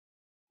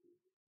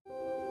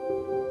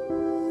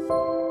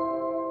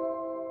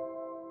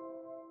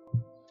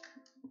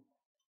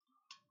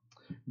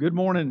Good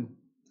morning.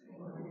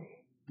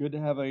 Good to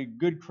have a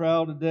good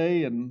crowd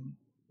today and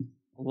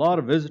a lot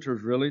of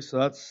visitors, really. So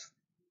that's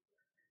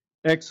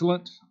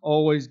excellent.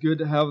 Always good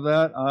to have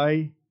that.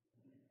 I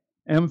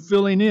am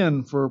filling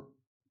in for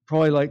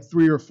probably like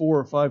 3 or 4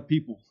 or 5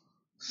 people.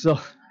 So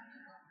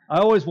I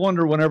always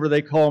wonder whenever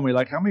they call me,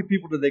 like how many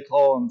people did they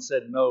call and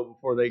said no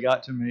before they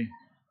got to me?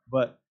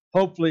 But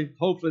hopefully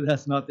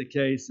that's not the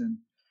case. And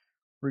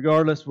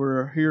regardless,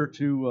 we're here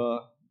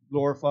to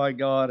glorify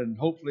God, and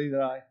hopefully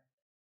that I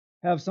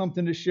have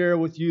something to share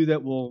with you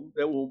that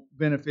will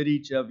benefit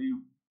each of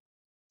you.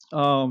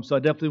 So I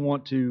definitely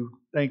want to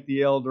thank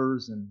the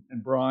elders and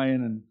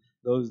Brian and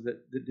those that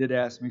did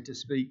ask me to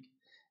speak,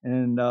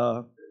 and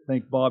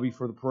thank Bobby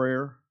for the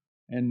prayer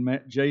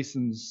and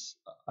Jason's.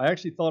 I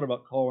actually thought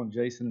about calling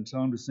Jason and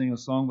telling him to sing a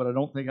song, but I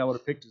don't think I would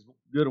have picked as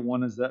good a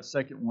one as that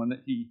second one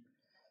that he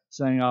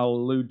sang. I'll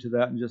allude to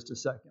that in just a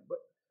second. But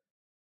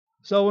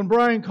so when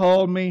Brian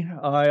called me,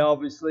 I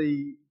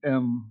obviously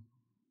am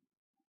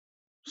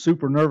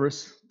super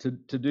nervous to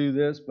do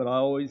this, but I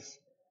always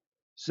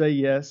say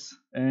yes.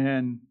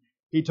 And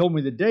he told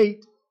me the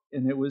date,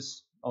 and it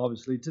was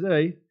obviously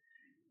today.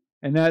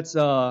 And that's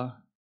my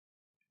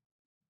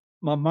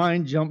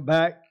mind jumped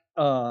back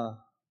 10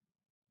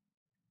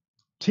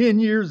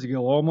 years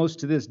ago, almost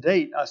to this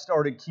date. I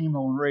started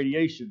chemo and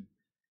radiation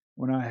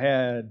when I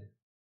had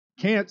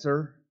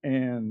cancer,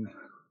 and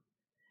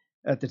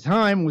at the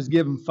time was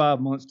given 5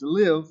 months to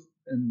live,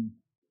 and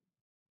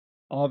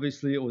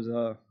obviously it was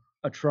a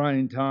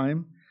trying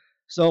time.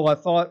 So I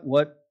thought,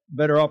 what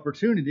better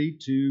opportunity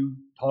to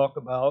talk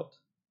about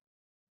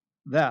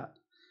that.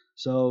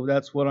 So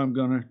that's what I'm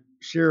going to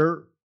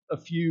share a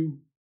few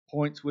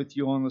points with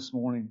you on this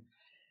morning.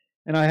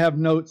 And I have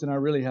notes, and I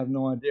really have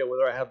no idea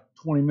whether I have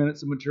 20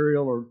 minutes of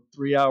material or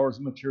 3 hours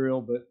of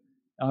material, but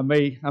I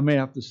may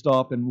have to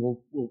stop, and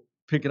we'll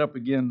pick it up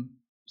again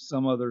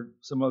some other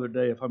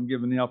day if I'm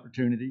given the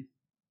opportunity.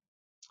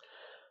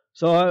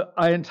 So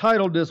I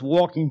entitled this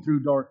 "Walking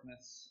Through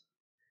Darkness,"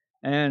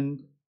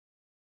 and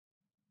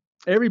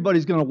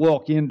everybody's going to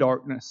walk in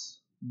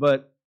darkness,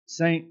 but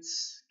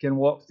saints can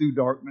walk through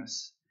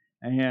darkness.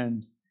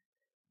 And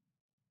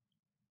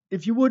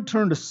if you would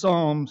turn to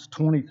Psalms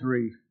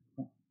 23,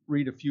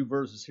 read a few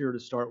verses here to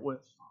start with.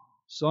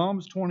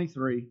 Psalms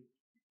 23.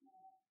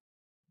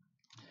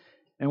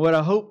 And what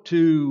I hope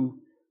to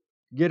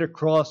get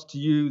across to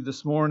you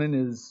this morning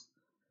is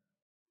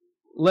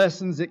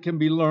lessons that can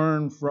be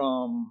learned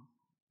from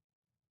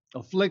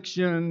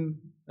affliction,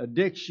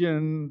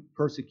 addiction,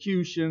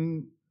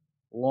 persecution,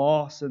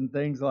 loss, and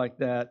things like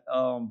that.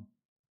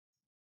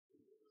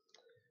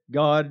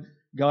 God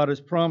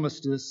has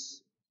promised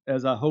us,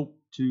 as I hope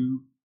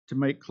to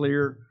make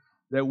clear,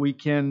 that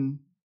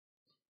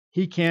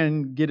He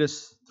can get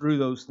us through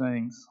those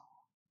things.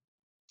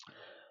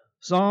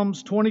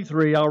 Psalms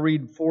 23, I'll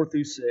read 4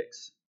 through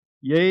 6.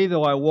 Yea,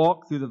 though I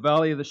walk through the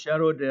valley of the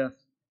shadow of death,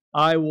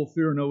 I will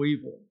fear no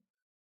evil.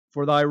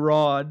 For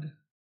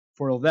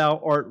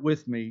thou art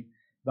with me,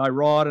 thy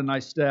rod and thy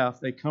staff,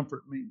 they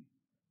comfort me.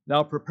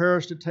 Thou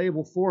preparest a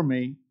table for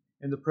me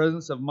in the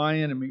presence of my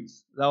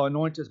enemies. Thou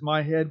anointest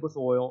my head with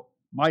oil,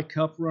 my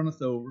cup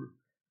runneth over.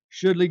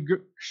 Surely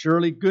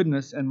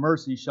goodness and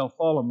mercy shall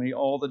follow me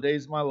all the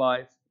days of my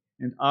life,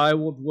 and I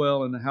will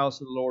dwell in the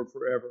house of the Lord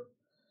forever.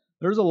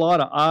 There's a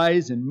lot of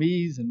I's and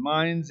me's and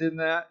mine's in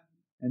that,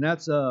 and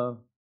that's an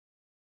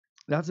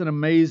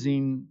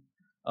amazing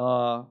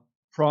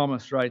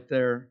promise right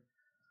there.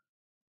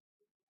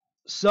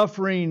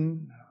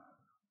 Suffering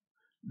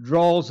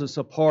draws us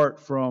apart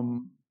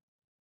from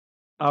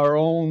our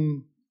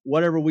own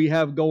whatever we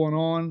have going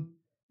on,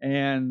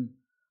 and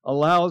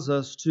allows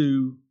us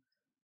to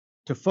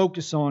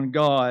focus on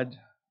God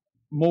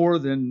more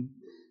than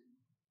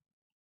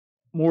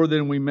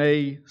we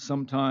may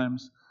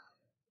sometimes.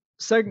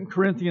 2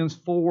 Corinthians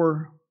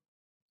 4,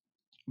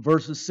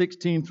 verses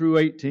 16 through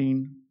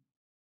 18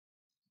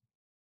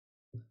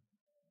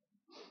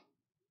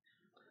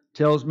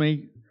 tells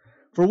me,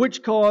 "For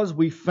which cause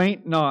we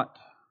faint not,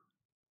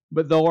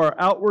 but though our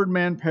outward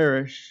man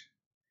perish,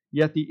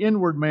 yet the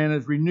inward man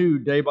is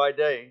renewed day by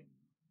day.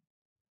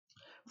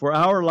 For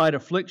our light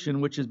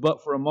affliction, which is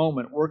but for a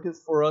moment, worketh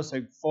for us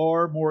a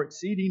far more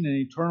exceeding and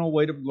eternal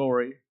weight of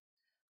glory,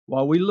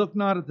 while we look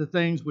not at the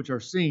things which are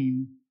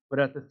seen, but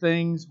at the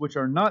things which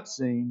are not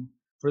seen.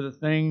 For the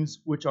things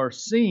which are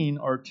seen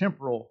are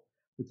temporal,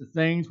 but the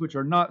things which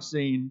are not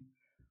seen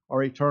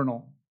are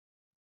eternal."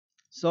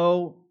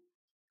 So,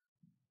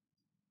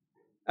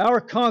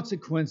 our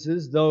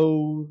consequences,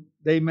 though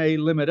they may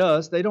limit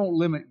us, they don't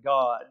limit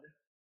God.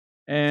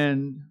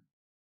 And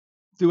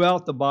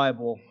throughout the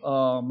Bible,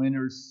 and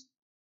there's,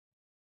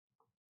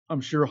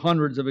 I'm sure,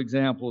 hundreds of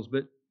examples,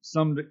 but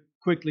some that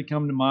quickly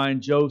come to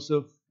mind: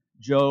 Joseph,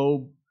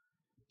 Job,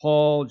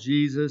 Paul,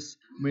 Jesus.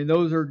 I mean,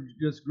 those are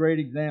just great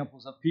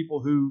examples of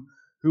people who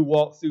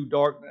walk through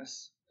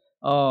darkness.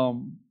 I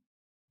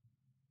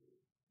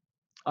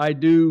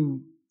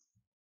do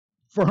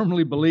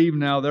firmly believe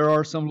now there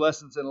are some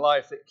lessons in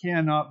life that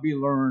cannot be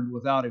learned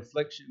without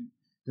affliction.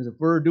 Because if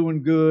we're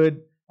doing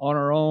good, on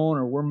our own,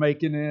 or we're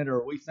making it,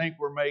 or we think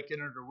we're making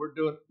it, or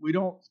we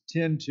don't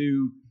tend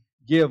to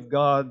give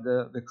God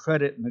the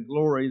credit and the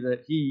glory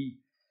that He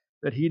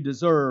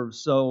deserves.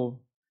 So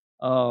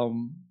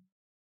the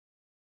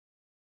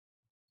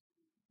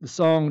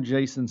song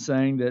Jason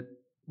sang that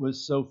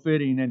was so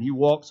fitting, and He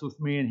walks with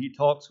me and He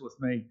talks with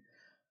me.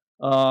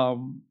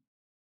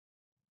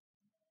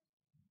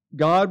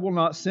 God will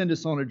not send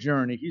us on a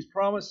journey. He's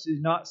promised to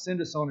not send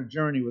us on a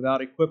journey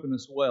without equipping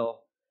us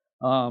well.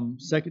 2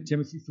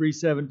 Timothy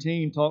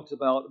 3:17 talks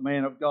about the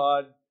man of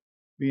God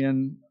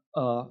being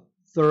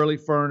thoroughly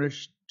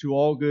furnished to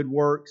all good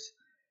works.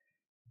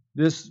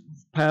 This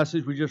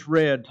passage we just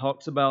read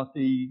talks about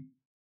the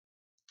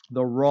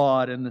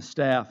rod and the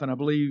staff, and I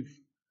believe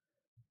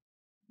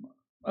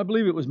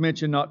it was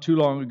mentioned not too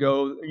long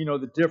ago,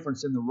 the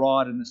difference in the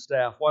rod and the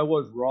staff. Why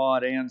was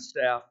rod and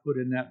staff put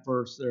in that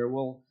verse there?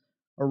 Well,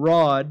 a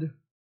rod,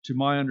 to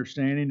my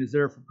understanding, is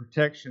there for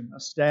protection. A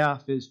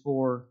staff is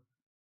for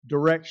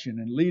direction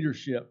and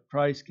leadership.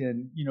 Christ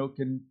can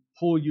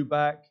pull you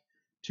back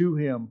to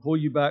Him, pull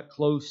you back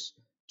close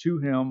to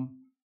Him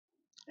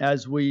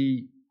as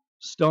we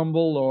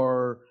stumble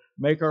or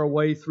make our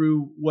way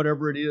through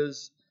whatever it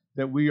is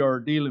that we are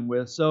dealing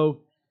with.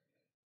 So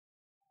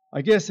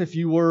I guess if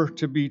you were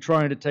to be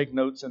trying to take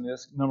notes in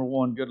this, number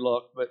one, good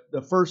luck. But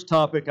the first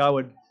topic I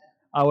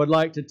would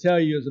like to tell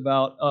you is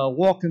about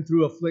walking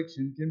through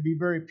affliction can be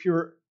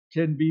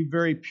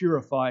very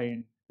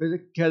purifying,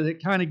 because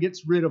it kind of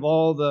gets rid of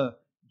all the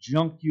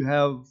junk you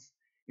have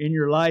in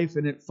your life,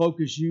 and it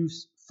focuses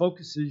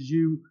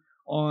you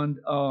on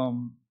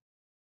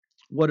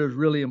what is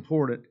really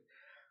important.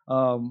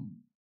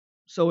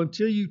 So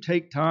until you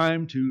take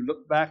time to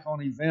look back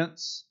on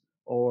events,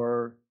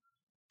 or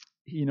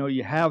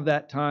you have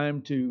that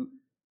time to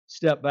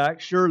step back.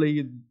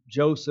 Surely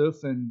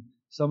Joseph and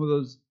some of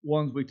those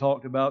ones we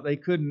talked about, they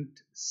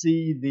couldn't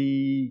see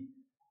the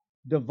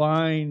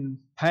divine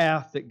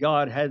path that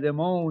God had them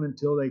on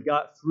until they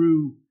got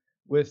through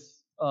with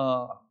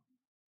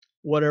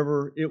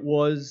whatever it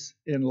was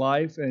in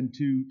life, and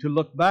to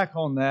look back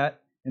on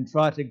that and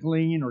try to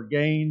glean or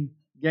gain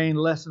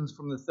lessons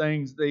from the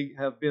things they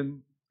have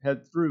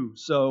had through.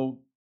 So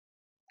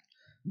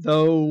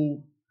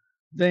though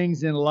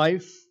things in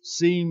life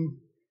seem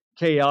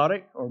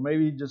chaotic, or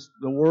maybe just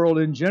the world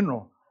in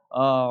general,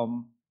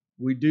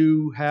 we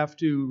do have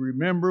to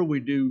remember, we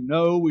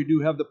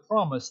do have the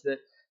promise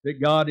that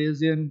God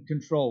is in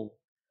control.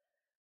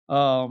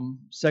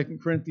 2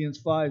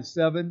 Corinthians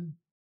 5:7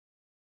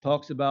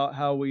 talks about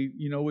how we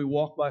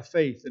walk by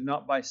faith and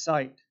not by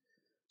sight.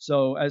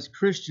 So as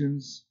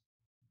Christians,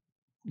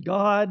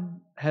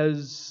 God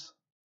has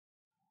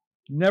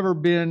never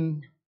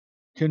been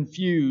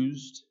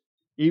confused,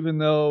 even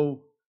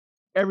though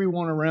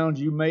everyone around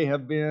you may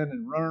have been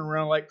and running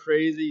around like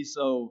crazy.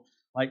 So,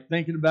 like,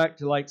 thinking back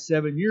to like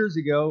 7 years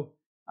ago,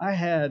 I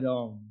had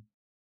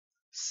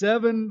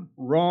 7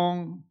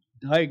 wrong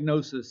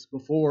diagnoses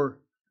before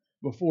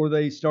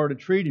they started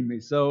treating me.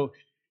 So,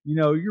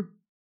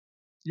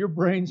 your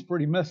brain's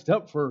pretty messed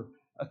up for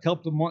a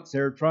couple of months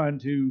there, trying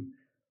to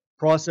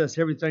process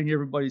everything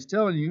everybody's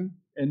telling you,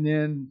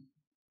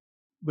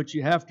 but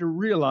you have to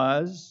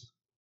realize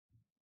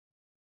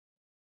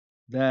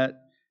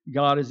that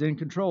God is in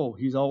control.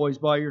 He's always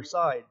by your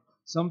side.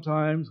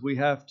 Sometimes we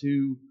have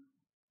to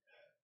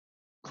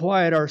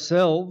quiet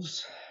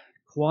ourselves,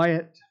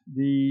 quiet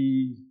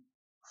the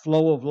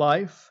flow of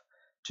life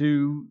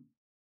to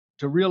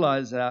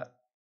realize that.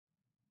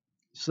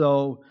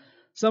 So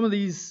some of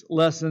these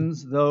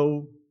lessons,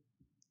 though,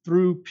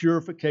 through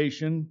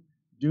purification,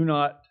 do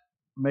not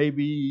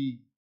maybe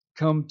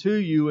come to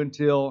you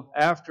until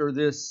after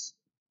this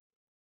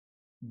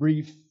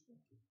brief,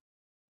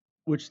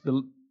 which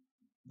the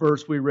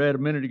verse we read a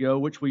minute ago,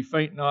 which we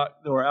faint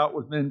not, though our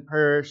outward men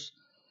perish,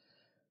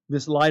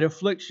 this light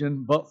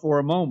affliction, but for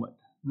a moment.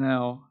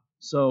 Now,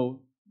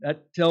 so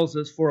that tells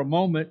us for a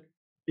moment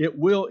it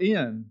will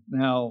end.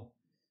 Now,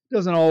 it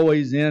doesn't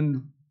always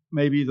end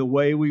maybe the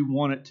way we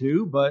want it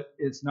to, but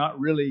it's not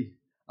really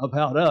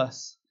about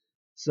us.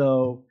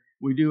 So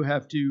we do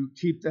have to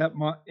keep that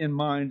in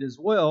mind as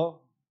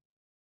well.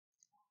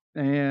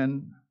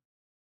 And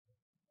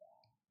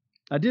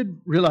I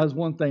did realize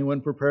one thing when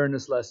preparing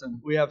this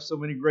lesson. We have so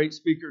many great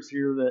speakers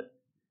here that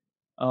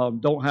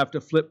don't have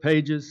to flip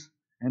pages,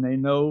 and they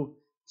know.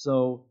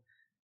 So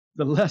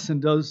the lesson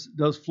does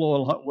flow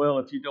a lot well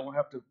if you don't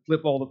have to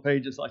flip all the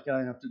pages like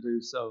I have to do.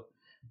 So,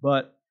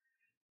 but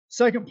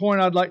second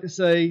point I'd like to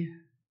say,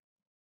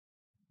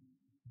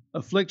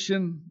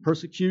 affliction,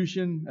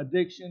 persecution,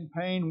 addiction,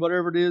 pain,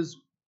 whatever it is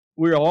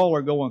we all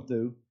are going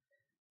through.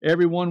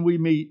 Everyone we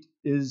meet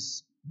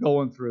is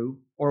going through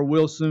or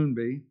will soon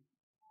be.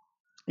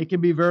 It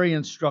can be very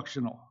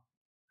instructional,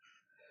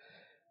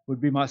 would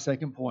be my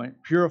second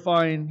point.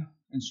 Purifying,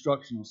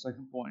 instructional,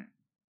 second point.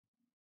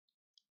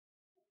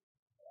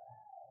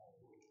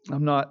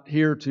 I'm not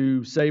here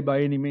to say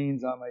by any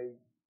means I'm a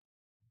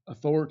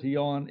authority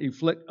on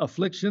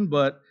affliction,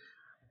 but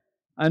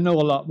I know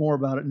a lot more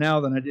about it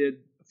now than I did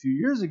a few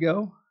years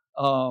ago.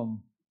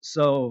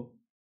 So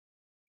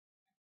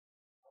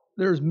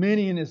there's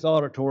many in this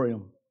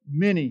auditorium,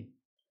 many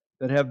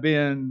that have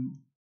been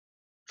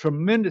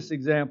tremendous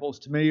examples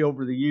to me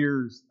over the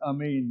years. I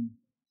mean,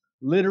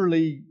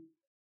 literally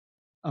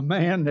a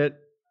man that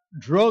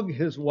drug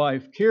his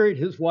wife, carried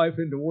his wife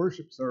into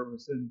worship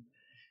service. And,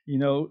 you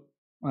know,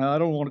 I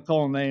don't want to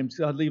call names,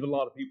 I'd leave a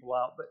lot of people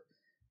out, but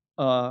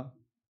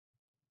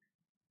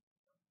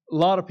a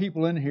lot of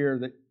people in here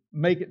that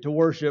make it to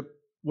worship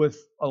with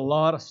a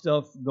lot of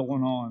stuff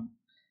going on.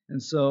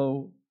 And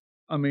so,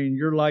 I mean,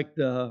 you're like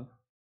the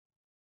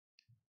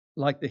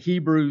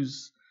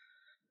Hebrews,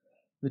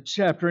 the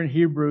chapter in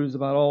Hebrews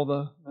about all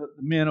the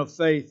men of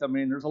faith. I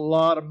mean, there's a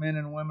lot of men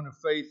and women of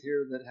faith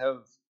here that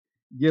have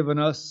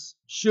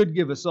should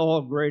give us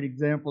all great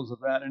examples of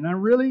that. And I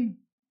really,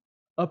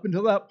 up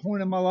until that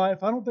point in my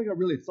life, I don't think I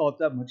really thought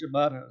that much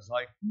about it. I was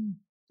like,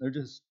 they're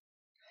just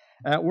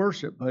at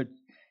worship, but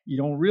you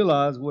don't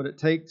realize what it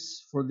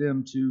takes for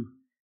them to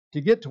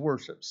get to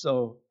worship.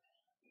 So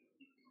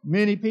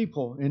many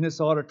people in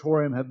this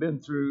auditorium have been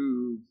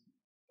through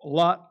a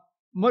lot,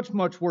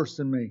 much worse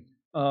than me.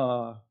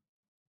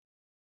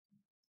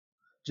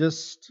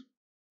 Just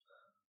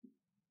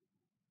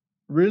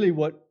really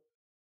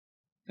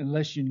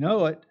unless you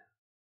know it,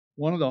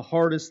 one of the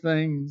hardest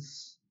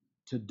things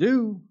to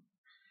do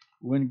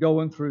when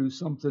going through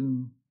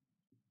something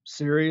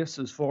serious,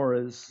 as far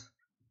as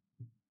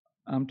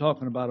I'm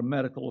talking about a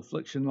medical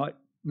affliction like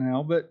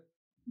now, but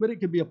it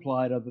could be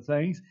applied to other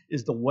things,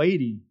 is the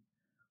waiting.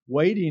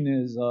 Waiting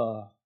is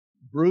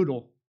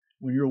brutal.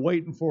 When you're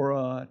waiting for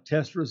a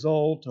test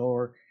result,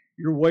 or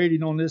you're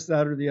waiting on this,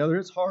 that, or the other,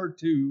 it's hard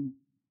to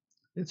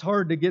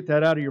get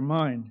that out of your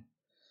mind.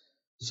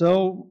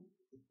 So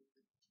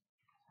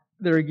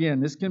there again,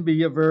 this can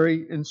be a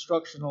very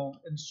instructional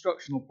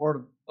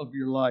part of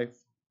your life.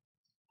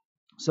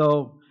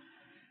 So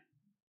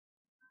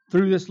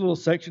through this little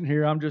section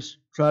here, I'm just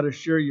trying to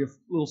share you a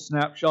little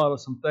snapshot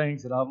of some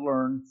things that I've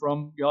learned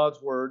from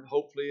God's Word.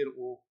 Hopefully it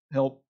will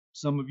help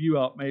some of you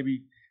out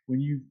maybe when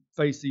you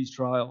face these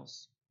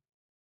trials.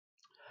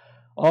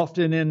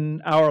 Often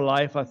in our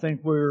life, I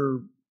think we're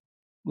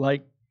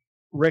like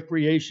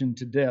recreation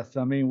to death.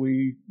 I mean,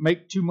 we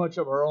make too much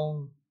of our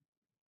own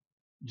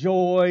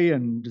joy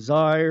and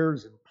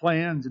desires and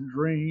plans and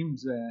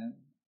dreams. And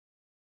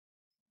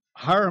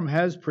Hiram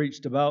has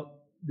preached about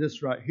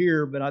this right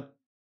here, but I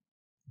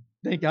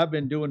think I've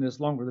been doing this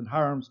longer than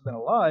Hiram's been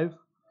alive.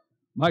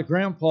 My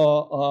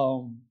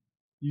grandpa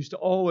used to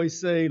always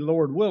say,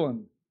 Lord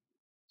willing.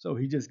 So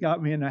he just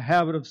got me in the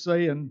habit of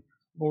saying,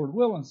 Lord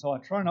willing. So I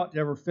try not to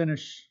ever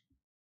finish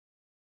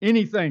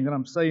anything that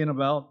I'm saying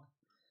about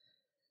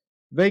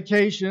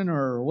vacation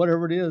or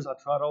whatever it is. I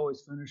try to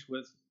always finish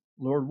with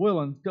Lord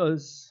willing,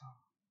 because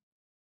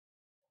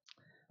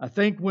I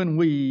think when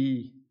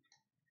we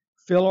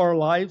fill our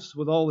lives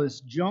with all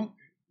this junk,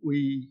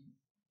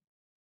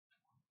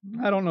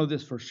 I don't know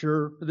this for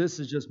sure, but this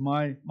is just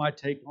my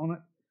take on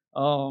it.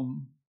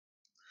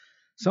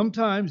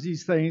 Sometimes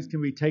these things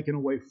can be taken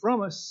away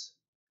from us,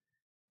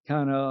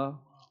 kind of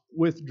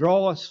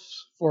withdraw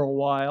us for a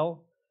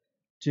while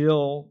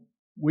till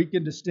we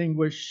can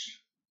distinguish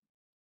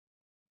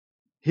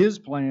His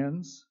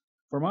plans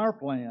from our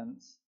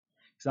plans.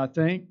 Because I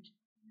think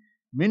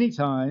many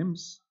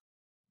times,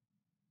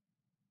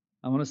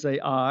 I'm going to say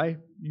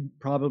you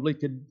probably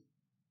could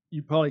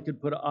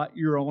put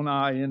your own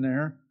I in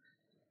there.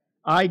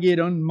 I get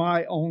on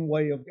my own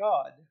way of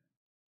God.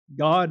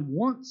 God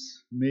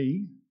wants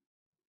me.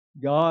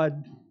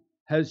 God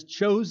has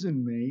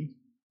chosen me.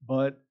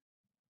 But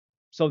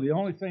so the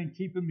only thing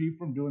keeping me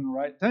from doing the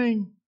right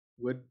thing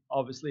would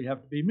obviously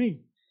have to be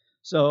me.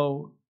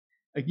 So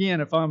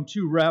again, if I'm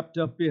too wrapped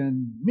up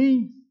in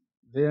me,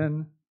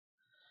 then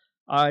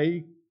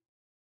I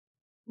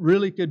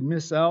really could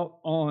miss out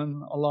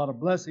on a lot of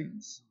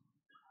blessings.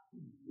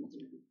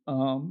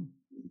 I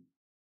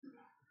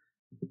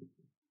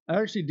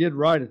actually did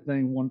write a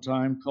thing one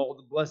time called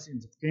The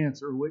Blessings of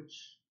Cancer,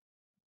 which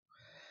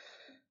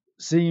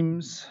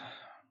seems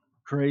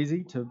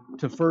crazy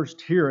to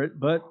first hear it,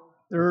 but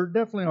there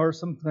definitely are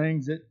some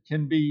things that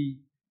can be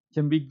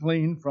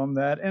gleaned from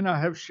that, and I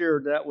have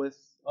shared that with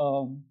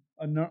a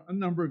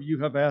number of you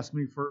have asked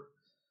me for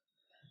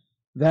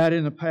that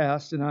in the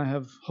past, and I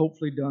have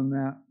hopefully done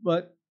that.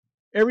 But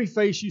every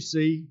face you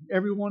see,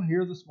 everyone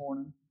here this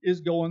morning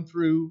is going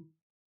through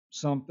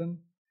something,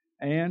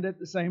 and at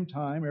the same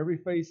time, every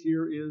face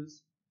here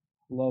is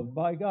loved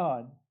by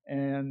God,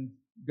 and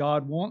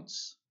God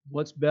wants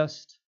what's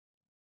best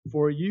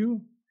for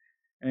you.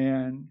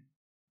 And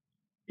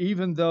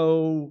even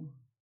though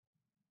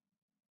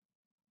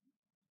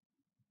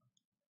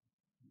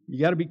you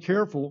got to be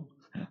careful,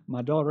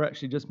 my daughter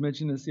actually just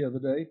mentioned this the other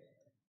day,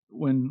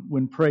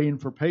 when praying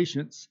for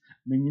patience.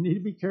 I mean, you need to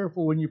be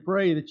careful when you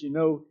pray that you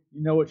know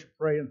what you're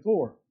praying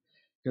for,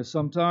 because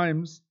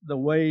sometimes the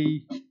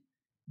way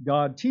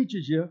God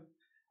teaches you,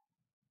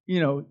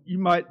 you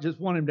might just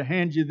want Him to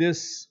hand you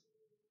this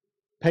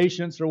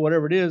patience or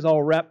whatever it is,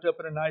 all wrapped up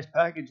in a nice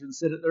package and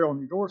sit it there on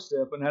your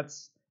doorstep, and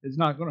it's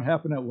not going to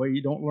happen that way.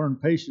 You don't learn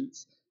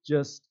patience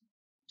just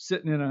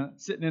sitting in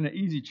an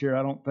easy chair,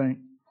 I don't think.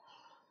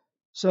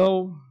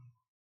 So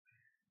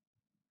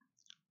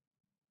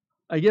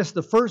I guess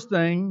the first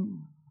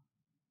thing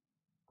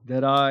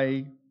that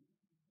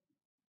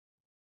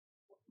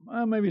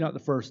maybe not the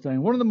first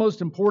thing, one of the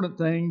most important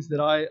things that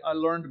I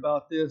learned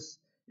about this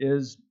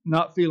is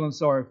not feeling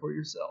sorry for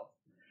yourself.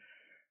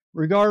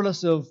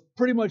 Regardless of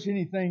pretty much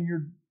anything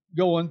you're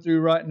going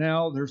through right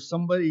now, there's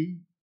somebody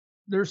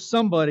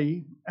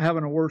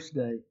having a worse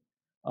day.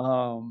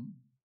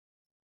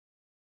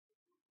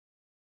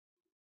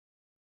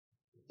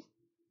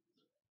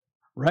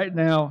 Right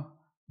now,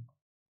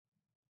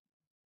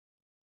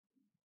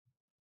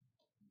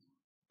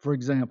 for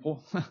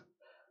example,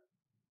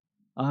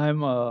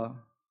 I'm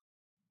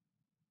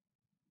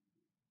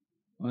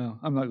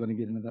I'm not going to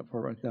get into that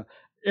part right now.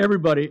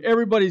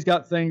 Everybody's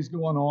got things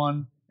going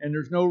on, and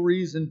there's no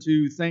reason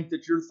to think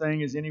that your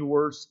thing is any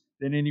worse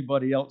than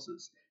anybody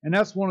else's. And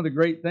that's one of the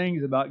great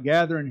things about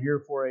gathering here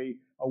for a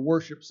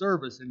worship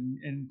service.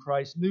 And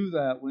Christ knew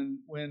that when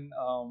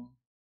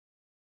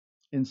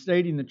in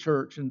stating the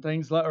church and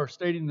things like, or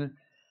stating the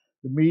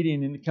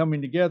meeting and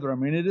coming together. I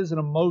mean, it is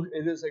a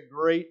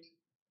great,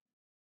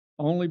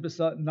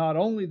 not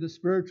only the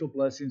spiritual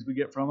blessings we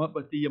get from it,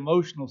 but the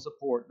emotional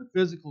support, the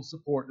physical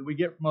support that we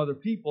get from other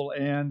people,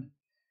 and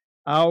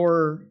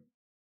our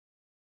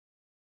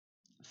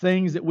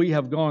things that we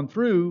have gone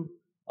through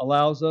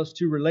allows us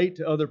to relate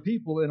to other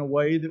people in a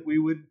way that we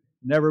would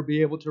never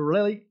be able to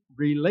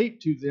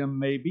relate to them,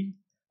 maybe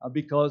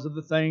because of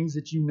the things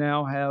that you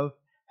now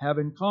have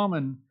in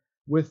common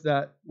with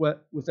that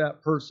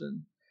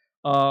person.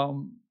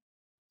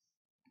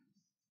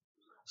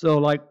 So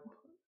like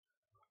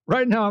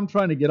right now I'm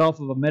trying to get off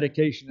of a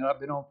medication that I've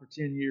been on for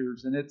 10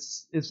 years, and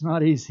it's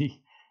not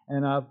easy.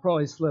 And I've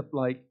probably slept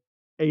like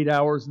 8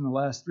 hours in the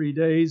last 3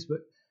 days, but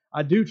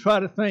I do try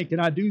to think,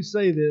 and I do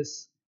say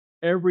this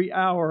every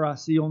hour I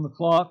see on the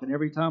clock, and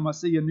every time I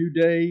see a new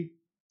day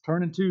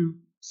turn into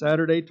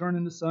Saturday, turn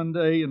into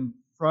Sunday, and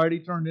Friday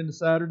turned into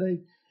Saturday.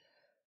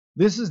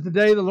 This is the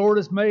day the Lord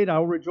has made. I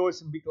will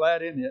rejoice and be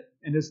glad in it.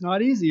 And it's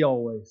not easy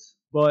always,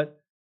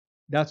 but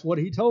that's what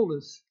He told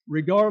us.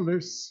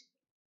 Regardless,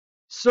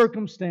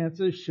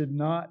 circumstances should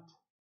not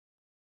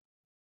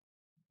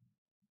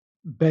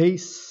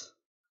base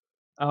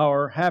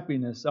our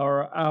happiness,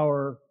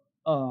 our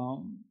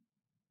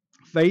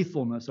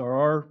faithfulness, or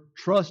our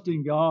trust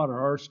in God,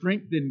 or our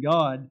strength in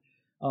God.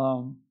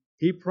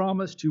 He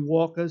promised to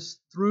walk us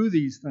through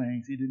these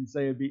things. He didn't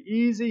say it'd be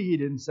easy. He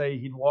didn't say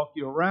He'd walk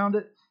you around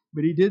it,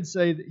 but He did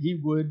say that He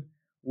would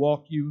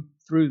walk you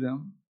through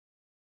them.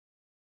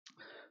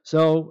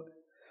 So,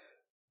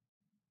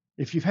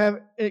 if you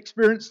haven't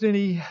experienced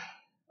any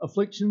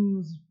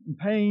afflictions and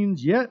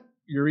pains yet,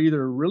 you're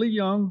either really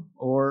young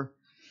or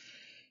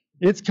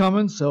it's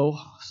coming. So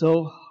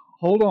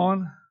hold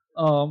on.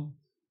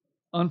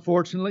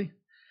 Unfortunately,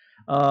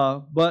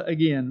 but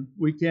again,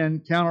 we can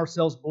count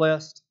ourselves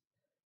blessed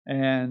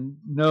and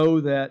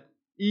know that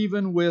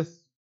even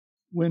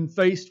when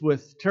faced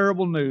with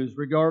terrible news,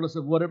 regardless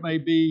of what it may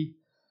be,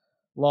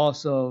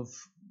 loss of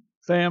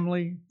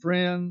family,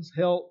 friends,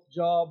 health,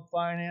 job,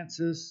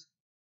 finances,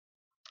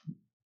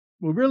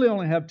 we really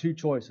only have two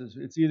choices.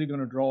 It's either going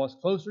to draw us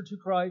closer to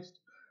Christ,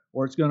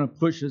 or it's going to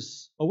push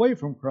us away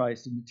from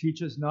Christ and to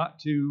teach us not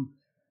to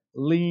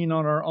lean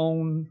on our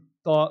own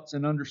thoughts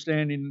and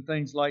understanding and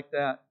things like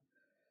that.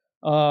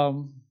 A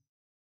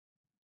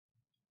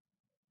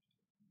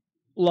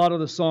lot of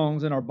the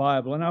songs in our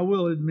Bible, and I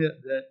will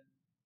admit that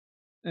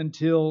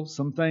until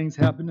some things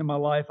happened in my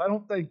life, I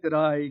don't think that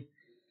I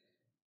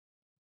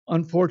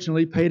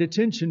unfortunately paid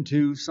attention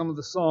to some of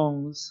the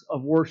songs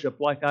of worship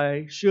like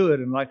I should,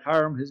 and like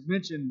Hiram has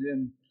mentioned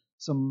in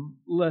some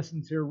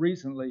lessons here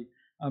recently.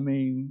 I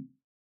mean,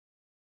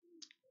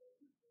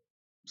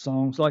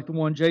 songs like the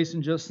one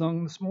Jason just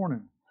sung this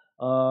morning.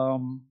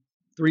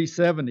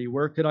 370,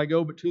 Where Could I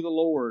Go But to the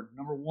Lord?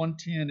 Number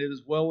 110, It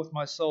Is Well With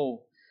My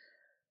Soul.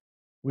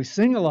 We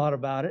sing a lot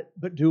about it,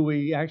 but do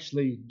we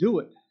actually do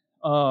it?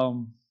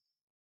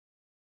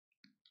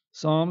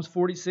 Psalms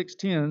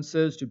 46:10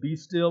 says to be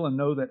still and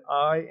know that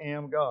I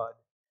am God.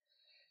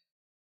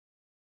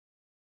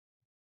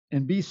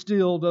 And be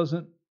still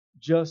doesn't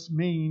just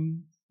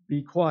mean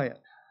be quiet.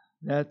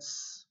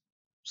 That's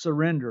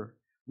surrender.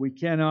 We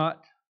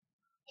cannot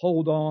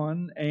hold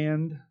on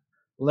and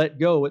let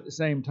go at the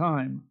same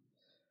time.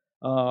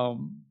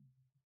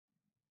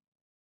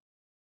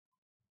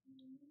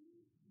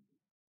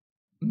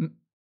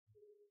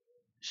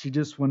 She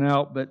just went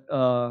out, but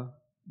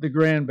the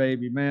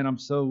grandbaby, man, I'm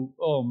so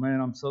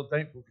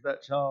thankful for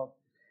that child.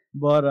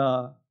 But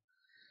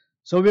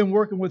so I've been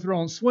working with her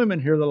on swimming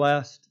here the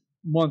last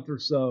month or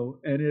so,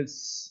 and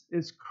it's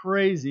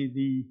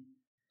crazy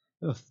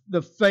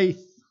the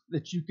faith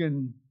that you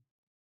can,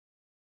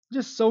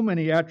 just so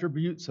many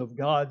attributes of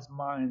God's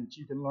mind that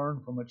you can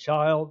learn from a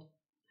child,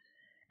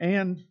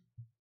 and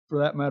for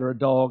that matter, a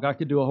dog. I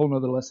could do a whole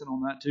nother lesson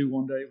on that too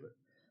one day. But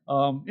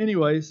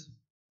anyways,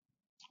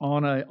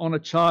 on a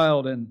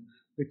child and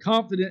the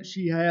confidence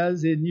she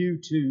has in you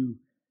to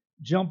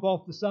jump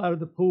off the side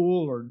of the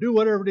pool or do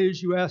whatever it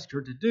is you ask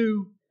her to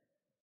do,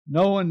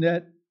 knowing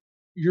that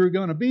you're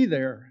going to be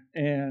there.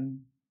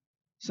 And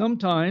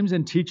sometimes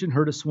in teaching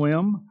her to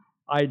swim,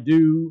 I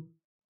do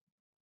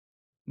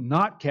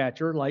not catch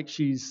her like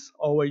she's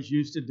always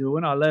used to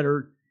doing. I let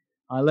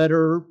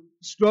her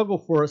struggle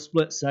for a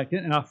split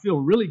second, and I feel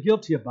really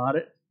guilty about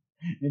it.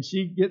 And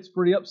she gets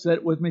pretty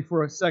upset with me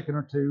for a second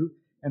or two,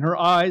 and her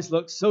eyes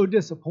look so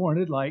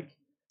disappointed, like,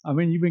 I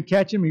mean, you've been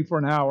catching me for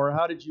an hour.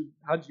 How did you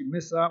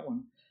miss that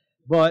one?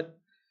 But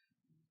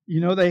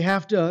they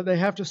have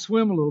to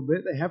swim a little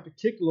bit, they have to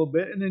kick a little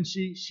bit, and then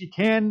she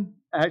can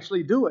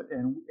actually do it,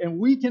 and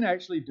we can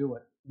actually do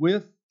it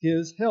with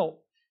his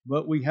help.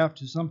 But we have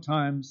to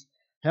sometimes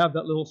have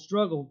that little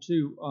struggle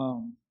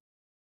to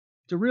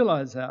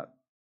realize that.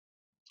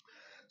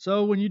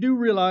 So when you do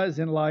realize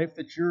in life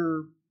that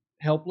you're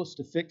helpless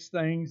to fix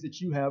things that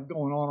you have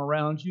going on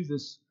around you,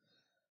 this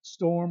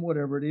storm,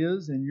 whatever it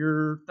is, and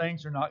your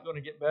things are not going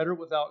to get better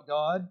without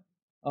God,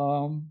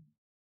 um,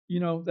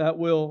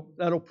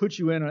 that'll put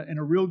you in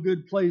a real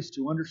good place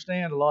to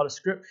understand a lot of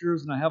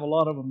scriptures, and I have a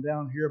lot of them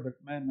down here, but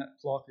man, that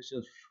clock is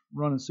just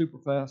running super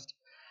fast.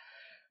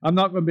 I'm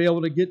not going to be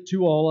able to get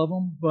to all of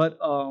them, but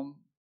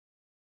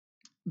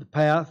the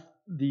path,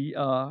 the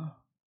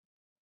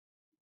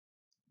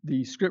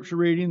scripture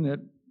reading that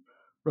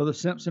Brother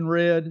Simpson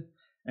read,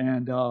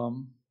 and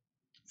 1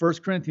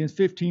 Corinthians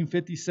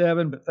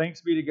 15:57, but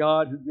thanks be to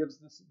God who gives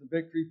us the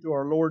victory through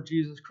our Lord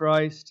Jesus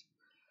Christ.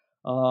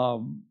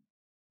 2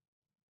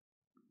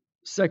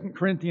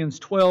 Corinthians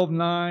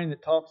 12:9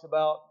 that talks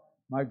about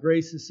my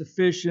grace is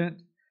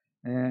sufficient,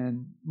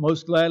 and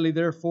most gladly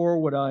therefore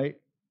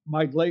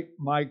my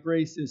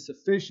grace is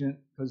sufficient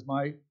because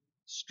my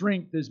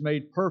strength is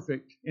made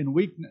perfect in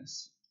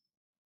weakness.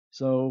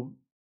 So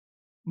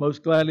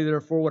most gladly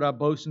therefore would I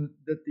boast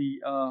that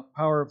the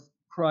power of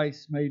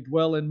Christ may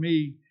dwell in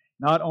me,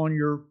 not on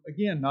your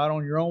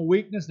own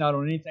weakness, not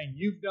on anything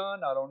you've done,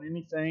 not on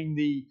anything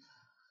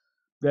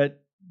that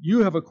you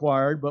have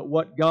acquired, but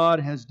what God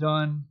has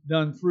done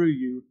through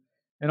you.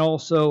 And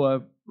also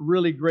a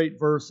really great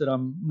verse that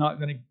I'm not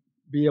going to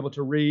be able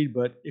to read,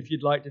 but if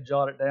you'd like to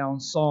jot it down,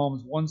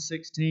 Psalms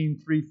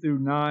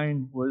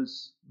 116:3-9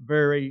 was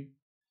very,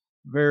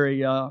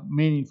 very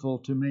meaningful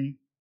to me.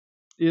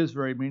 Is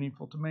very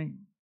meaningful to me.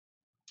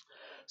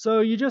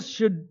 So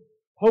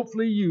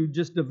hopefully you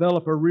just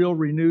develop a real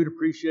renewed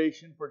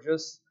appreciation for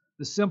just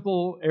the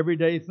simple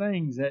everyday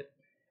things that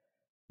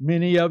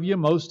many of you,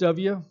 most of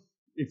you,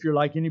 if you're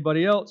like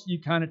anybody else, you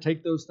kind of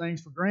take those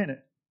things for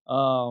granted.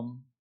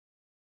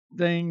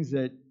 Things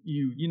that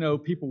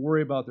people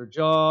worry about their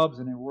jobs,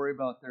 and they worry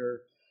about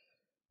their,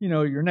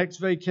 your next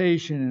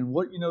vacation, and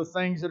what,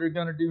 things that are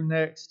going to do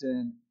next.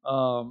 And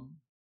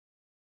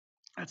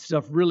that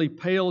stuff really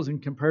pales in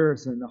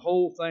comparison. The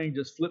whole thing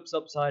just flips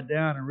upside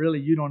down, and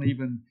really you don't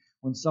even,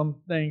 when some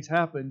things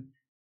happen,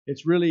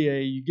 it's really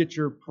you get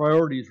your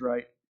priorities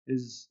right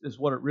is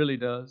what it really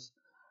does.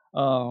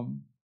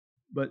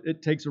 But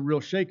it takes a real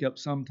shakeup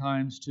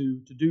sometimes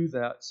to do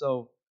that.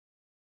 So,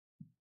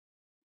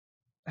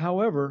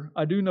 however,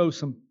 I do know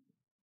some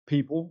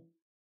people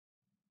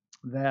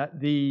that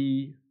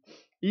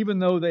even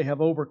though they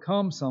have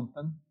overcome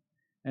something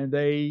and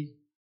they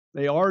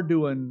are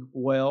doing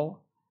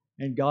well,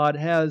 and God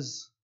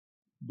has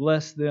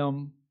blessed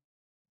them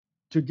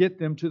to get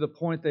them to the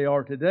point they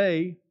are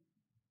today,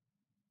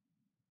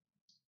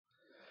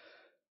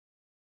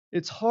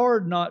 it's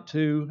hard not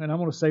to, and I'm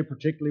going to say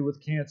particularly with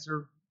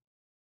cancer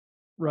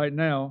right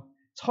now,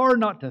 it's hard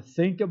not to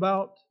think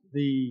about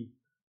the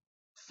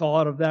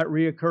thought of that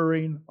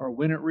reoccurring, or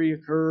when it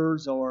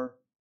reoccurs, or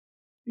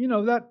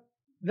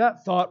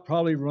that thought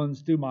probably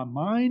runs through my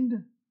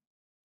mind.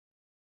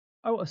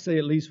 I would say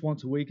at least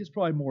once a week. It's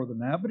probably more than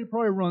that, but it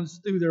probably runs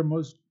through there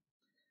most.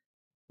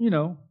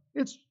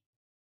 It's.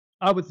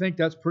 I would think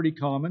that's pretty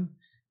common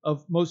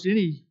of most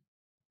any,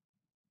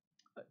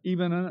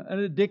 even an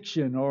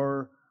addiction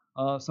or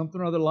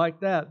something or other like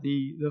that.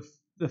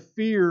 The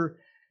fear.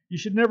 You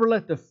should never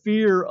let the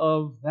fear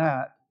of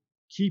that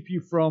keep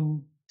you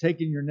from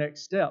taking your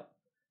next step.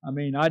 I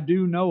mean, I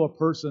do know a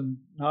person,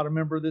 not a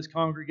member of this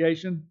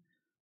congregation.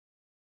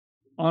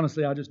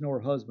 Honestly, I just know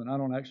her husband. I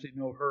don't actually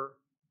know her.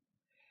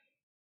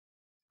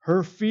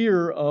 Her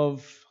fear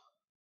of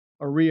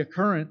a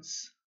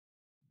reoccurrence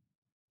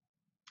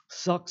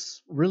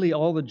sucks really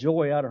all the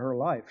joy out of her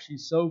life.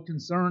 She's so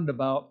concerned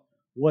about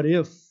what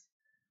if,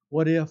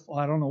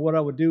 I don't know what I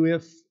would do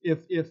if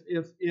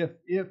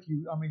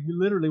you, I mean, you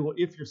literally will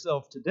if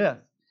yourself to death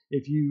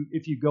if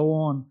you go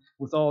on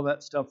with all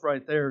that stuff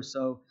right there.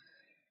 So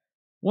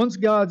once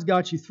God's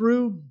got you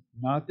through,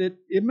 not that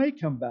it may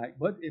come back,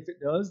 but if it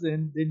does,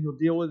 then you'll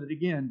deal with it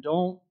again.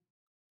 Don't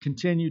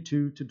continue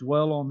to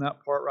dwell on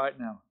that part right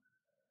now.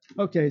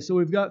 Okay, so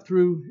we've got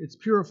through, it's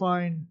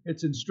purifying,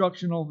 it's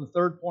instructional. The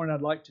third point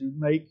I'd like to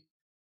make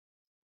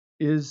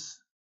is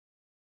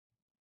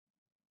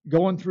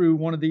going through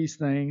one of these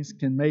things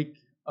can make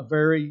a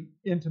very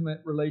intimate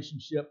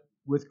relationship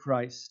with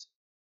Christ.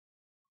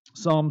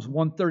 Psalms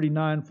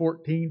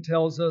 139:14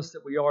 tells us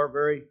that we are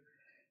very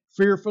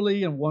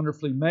fearfully and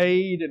wonderfully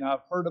made, and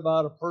I've heard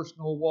about a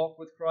personal walk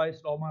with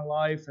Christ all my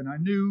life, and I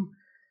knew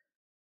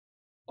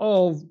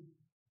all,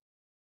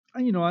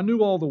 I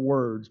knew all the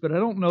words, but I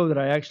don't know that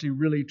I actually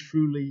really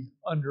truly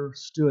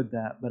understood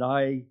that. But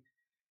I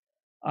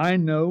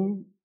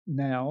know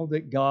now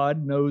that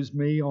God knows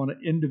me on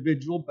an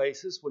individual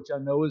basis, which I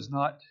know is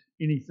not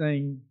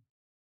anything.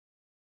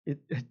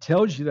 It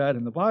tells you that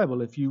in the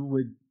Bible. If you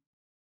would,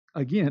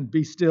 again,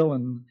 be still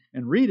and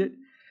read it,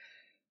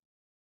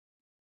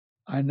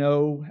 I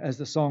know, as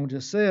the song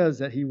just says,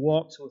 that He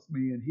walks with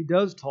me and He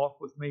does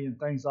talk with me and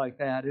things like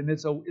that. And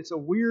it's a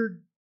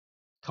weird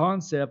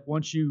concept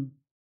once you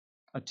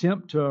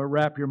attempt to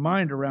wrap your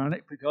mind around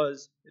it,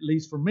 because, at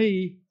least for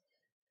me,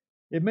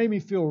 it made me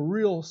feel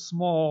real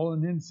small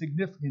and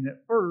insignificant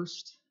at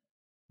first.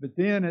 But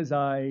then as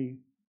I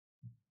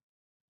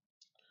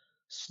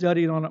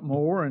studied on it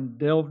more and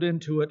delved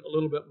into it a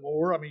little bit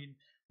more,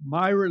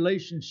 my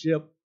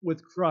relationship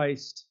with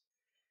Christ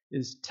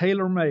is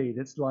tailor-made.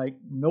 It's like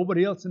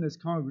nobody else in this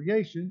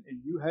congregation,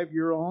 and you have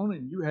your own,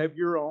 and you have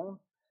your own.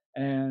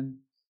 And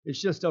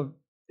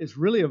it's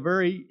really a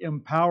very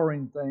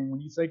empowering thing when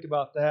you think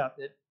about that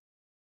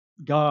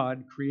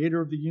God,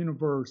 creator of the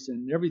universe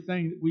and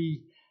everything that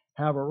we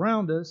have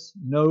around us,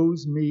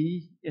 knows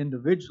me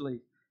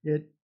individually.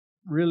 It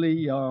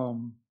really, as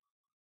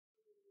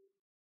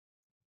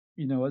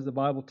the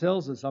Bible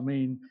tells us,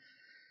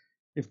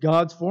 if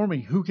God's for me,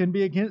 who can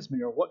be against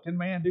me? Or what can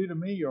man do to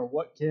me? Or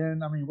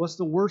what's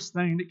the worst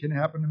thing that can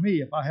happen to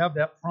me? If I have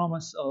that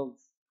promise of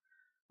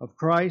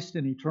Christ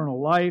and eternal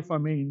life,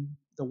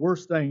 the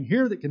worst thing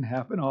here that can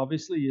happen,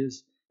 obviously,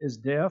 is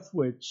death,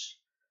 which,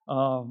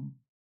 in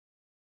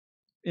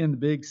the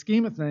big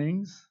scheme of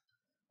things,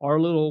 our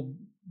little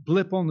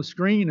blip on the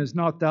screen is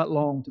not that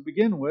long to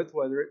begin with,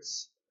 whether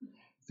it's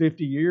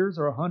 50 years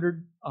or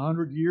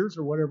 100 years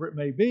or whatever it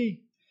may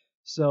be.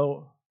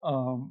 So,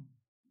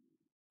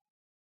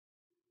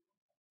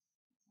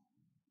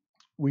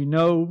 we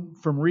know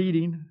from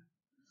reading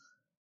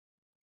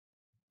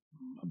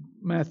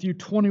Matthew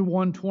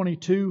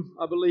 21:22,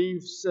 I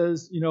believe,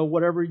 says,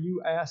 whatever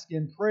you ask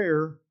in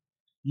prayer,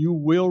 you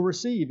will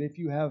receive if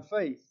you have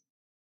faith.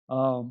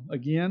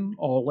 Again,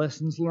 all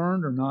lessons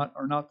learned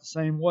are not the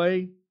same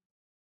way.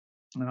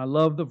 And I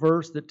love the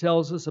verse that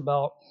tells us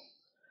about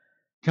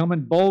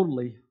coming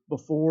boldly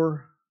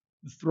before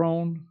the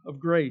throne of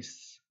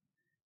grace,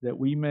 that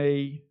we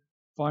may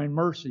find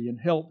mercy and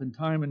help in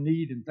time of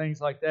need and things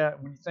like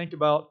that. When you think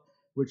about,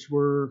 which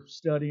we're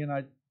studying,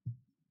 I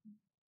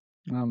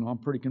don't know, I'm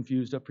pretty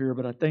confused up here,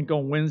 but I think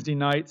on Wednesday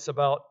nights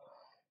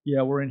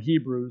we're in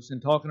Hebrews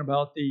and talking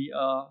about the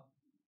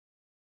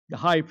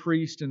high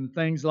priest and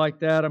things like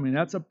that.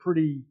 That's a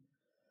pretty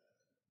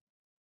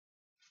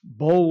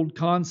bold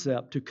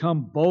concept, to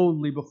come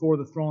boldly before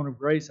the throne of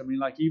grace.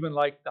 Even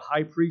like the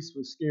high priest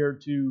was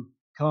scared to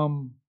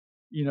come,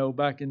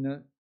 back in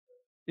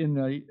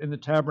the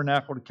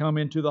tabernacle, to come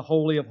into the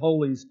Holy of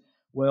Holies.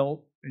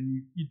 Well,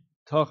 and you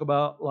talk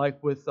about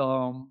like with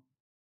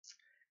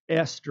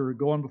Esther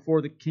going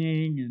before the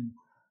king and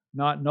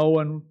not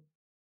knowing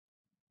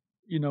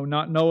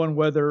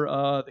whether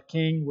the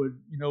king would,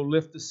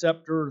 lift the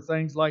scepter or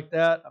things like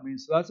that.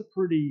 So that's a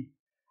pretty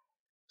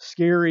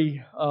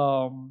scary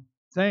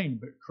thing.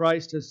 But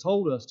Christ has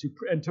told us to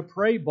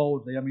pray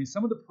boldly.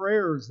 Some of the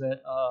prayers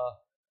that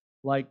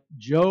like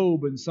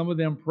Job and some of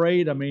them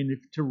prayed,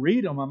 to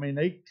read them,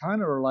 they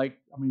kind of are like,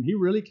 he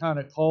really kind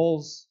of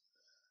calls,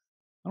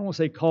 I don't want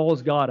to say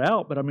calls God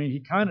out, but he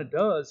kind of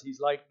does. He's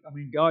like,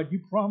 God, you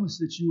promised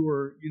that you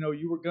were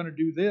going to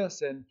do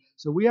this. And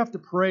so we have to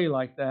pray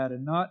like that,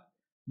 and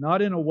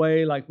not in a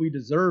way like we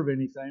deserve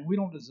anything. We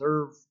don't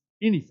deserve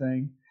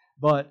anything,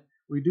 but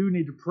we do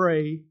need to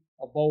pray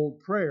a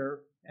bold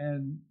prayer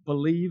and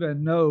believe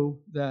and know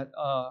that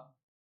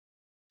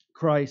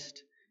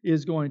Christ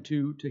is going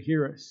to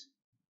hear us.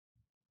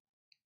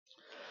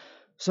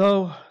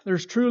 So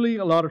there's truly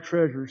a lot of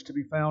treasures to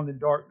be found in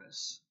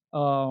darkness.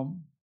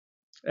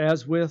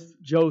 As with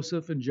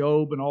Joseph and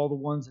Job and all the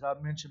ones that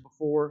I've mentioned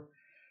before,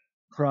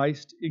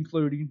 Christ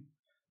including,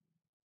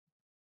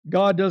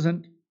 God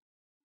doesn't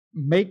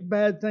make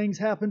bad things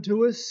happen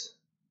to us,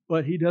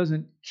 but He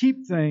doesn't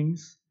keep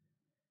things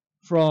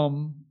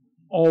from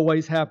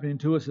always happening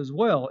to us as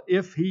well.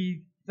 If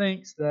He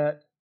thinks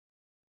that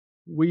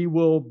we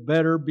will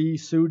better be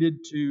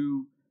suited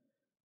to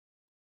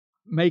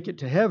make it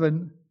to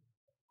heaven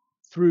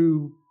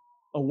through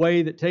a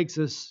way that takes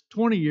us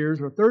 20 years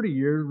or 30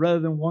 years rather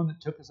than one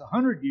that took us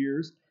 100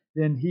 years,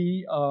 then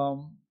He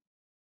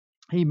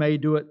may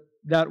do it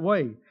that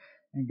way.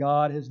 And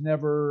God has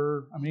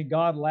never,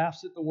 God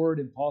laughs at the word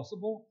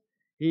impossible.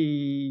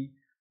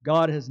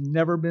 God has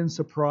never been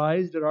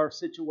surprised at our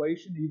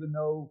situation, even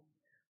though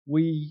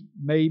we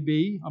may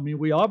be.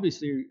 We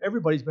obviously,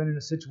 everybody's been in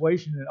a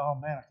situation that, oh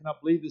man, I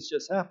cannot believe this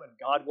just happened.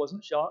 God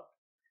wasn't shocked.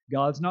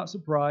 God's not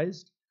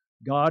surprised.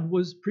 God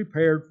was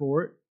prepared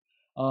for it.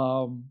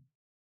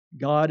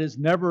 God is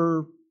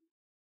never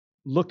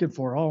looking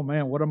for, oh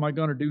man, what am I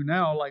going to do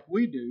now, like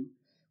we do.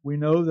 We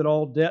know that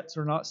all debts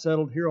are not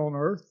settled here on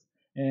earth.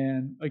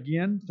 And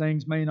again,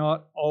 things may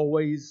not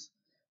always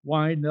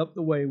wind up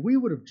the way we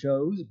would have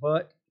chose,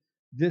 but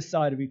this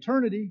side of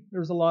eternity,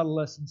 there's a lot of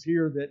lessons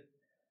here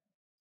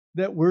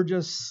that we're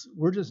just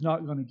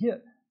not going to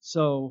get.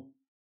 So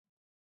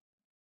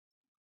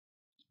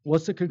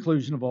what's the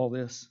conclusion of all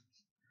this?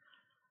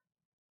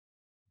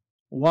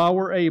 While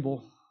we're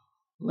able,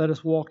 let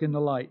us walk in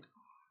the light.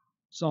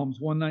 Psalms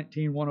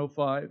 119,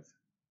 105.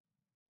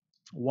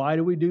 Why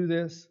do we do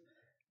this?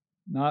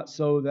 Not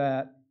so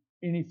that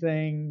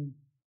anything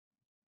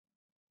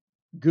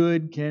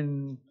good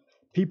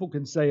people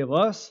can say of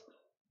us,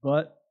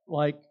 but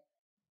like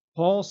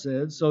Paul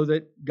said, so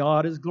that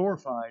God is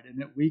glorified and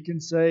that we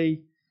can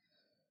say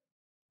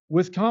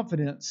with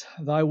confidence,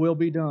 thy will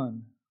be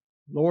done,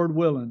 Lord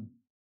willing,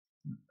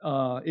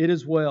 it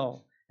is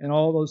well, and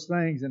all those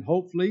things. And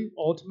hopefully,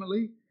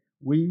 ultimately,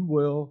 we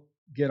will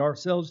get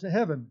ourselves to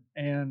heaven.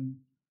 And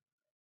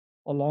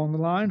along the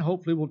line,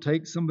 hopefully we'll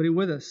take somebody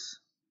with us.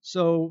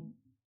 So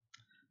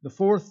the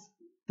fourth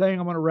thing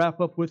I'm going to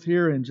wrap up with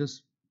here in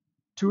just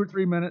 2 or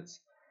 3 minutes.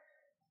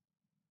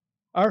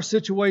 Our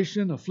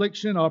situation,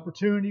 affliction,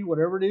 opportunity,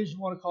 whatever it is you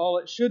want to call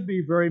it, should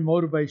be very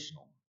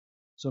motivational.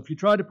 So if you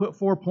tried to put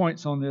 4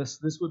 points on this,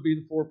 this would be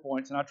the 4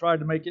 points. And I tried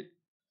to make it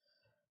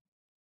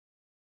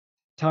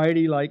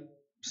tidy like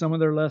some of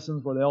their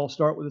lessons where they all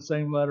start with the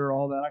same letter,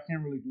 all that. I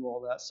can't really do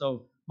all that.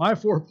 So my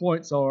 4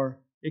 points are: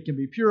 it can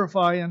be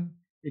purifying,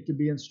 it can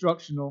be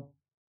instructional,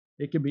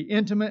 it can be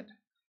intimate,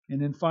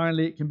 and then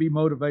finally it can be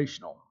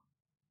motivational.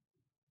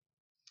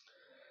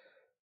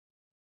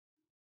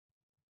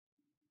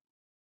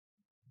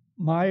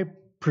 My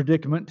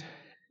predicament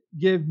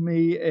gave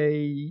me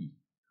a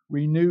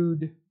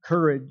renewed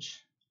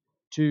courage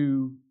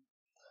to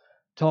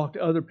talk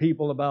to other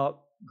people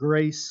about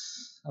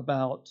grace,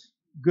 about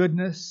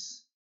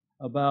goodness,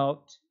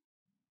 about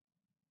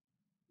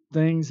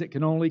things that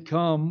can only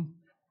come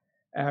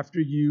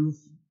after you've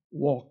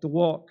walked the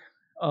walk.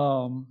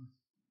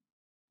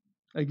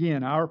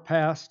 Again, our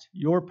past,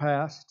 your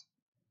past,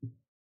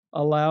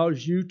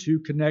 allows you to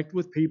connect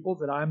with people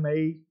that I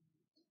may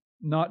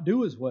not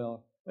do as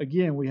well.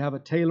 Again, we have a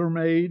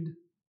tailor-made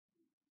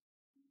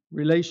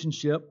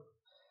relationship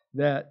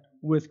that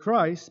with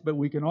Christ, but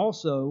we can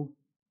also,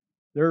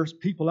 there's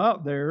people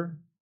out there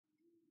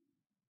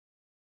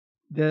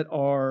that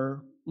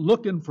are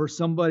looking for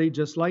somebody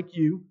just like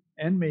you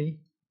and me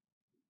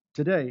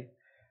today,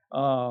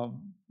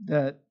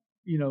 that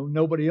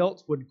nobody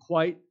else would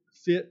quite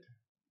fit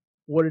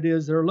what it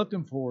is they're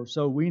looking for.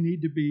 So we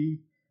need to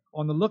be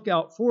on the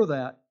lookout for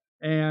that.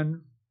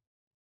 And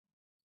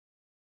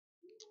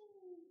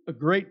a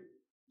great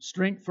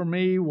strength for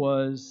me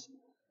was,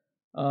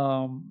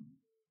 again,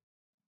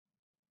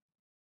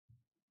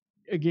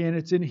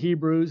 it's in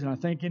Hebrews, and I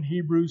think in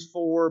Hebrews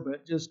 4,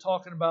 but just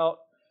talking about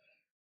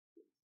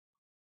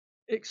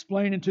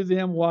explaining to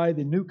them why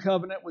the new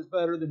covenant was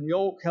better than the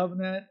old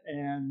covenant,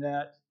 and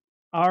that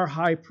our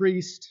high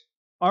priest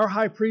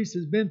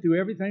has been through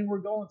everything we're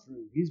going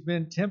through. He's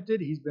been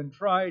tempted, he's been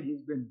tried,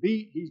 he's been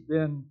beat, he's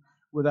been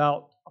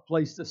without a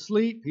place to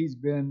sleep, he's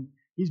done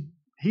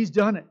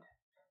it.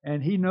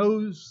 And he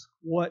knows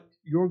what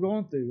you're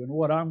going through and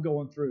what I'm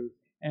going through.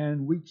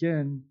 And we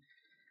can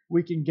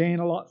gain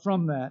a lot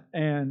from that.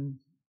 And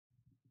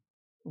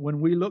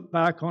when we look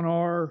back on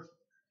our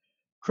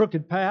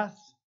crooked path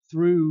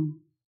through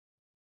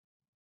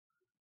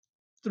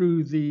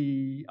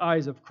the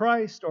eyes of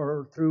Christ,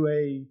 or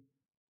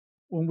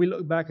when we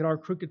look back at our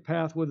crooked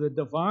path with a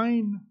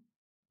divine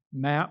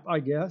map, I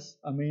guess,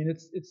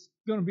 it's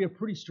going to be a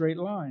pretty straight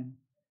line.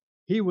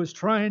 He was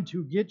trying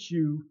to get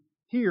you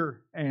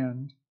here,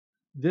 and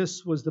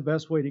this was the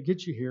best way to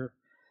get you here.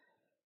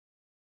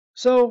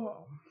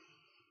 So,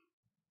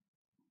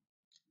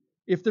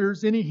 if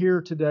there's any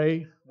here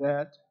today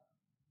that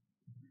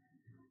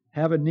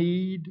have a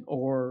need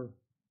or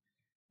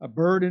a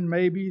burden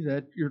maybe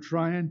that you're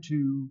trying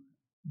to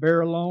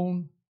bear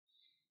alone,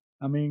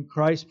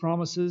 Christ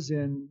promises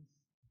in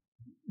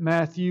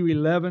Matthew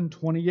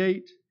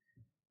 11:28,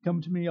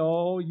 "Come to me,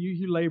 all you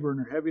who labor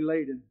and are heavy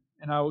laden,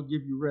 and I will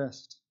give you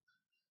rest."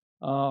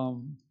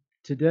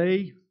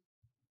 Today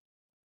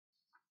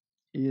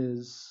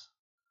is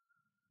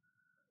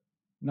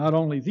not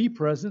only the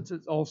present,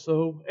 it's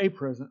also a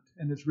present,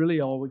 and it's really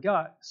all we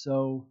got.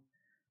 So,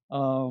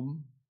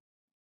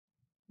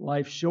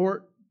 life's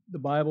short. The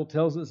Bible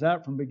tells us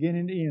that from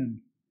beginning to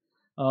end.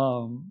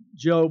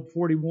 Job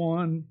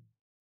 41,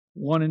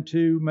 1 and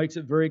 2 makes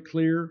it very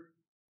clear.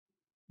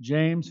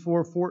 James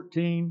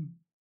 4:14,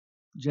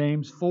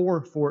 James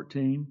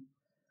 4:14.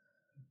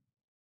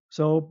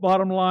 So,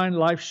 bottom line,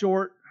 life's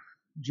short,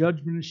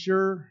 judgment is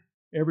sure.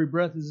 Every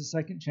breath is a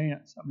second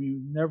chance.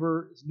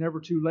 It's never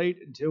too late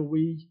until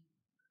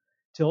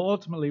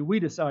ultimately we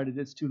decided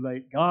it's too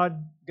late.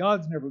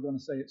 God's never going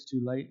to say it's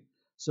too late.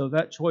 So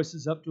that choice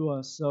is up to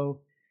us.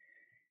 So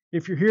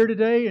if you're here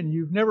today and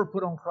you've never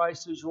put on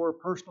Christ as your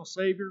personal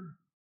Savior,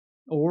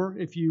 or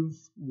if you've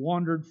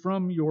wandered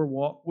from your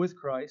walk with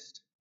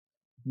Christ,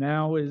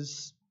 now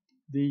is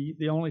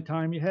the only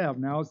time you have.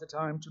 Now is the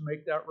time to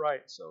make that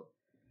right. So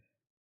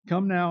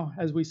come now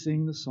as we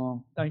sing the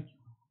song. Thank you.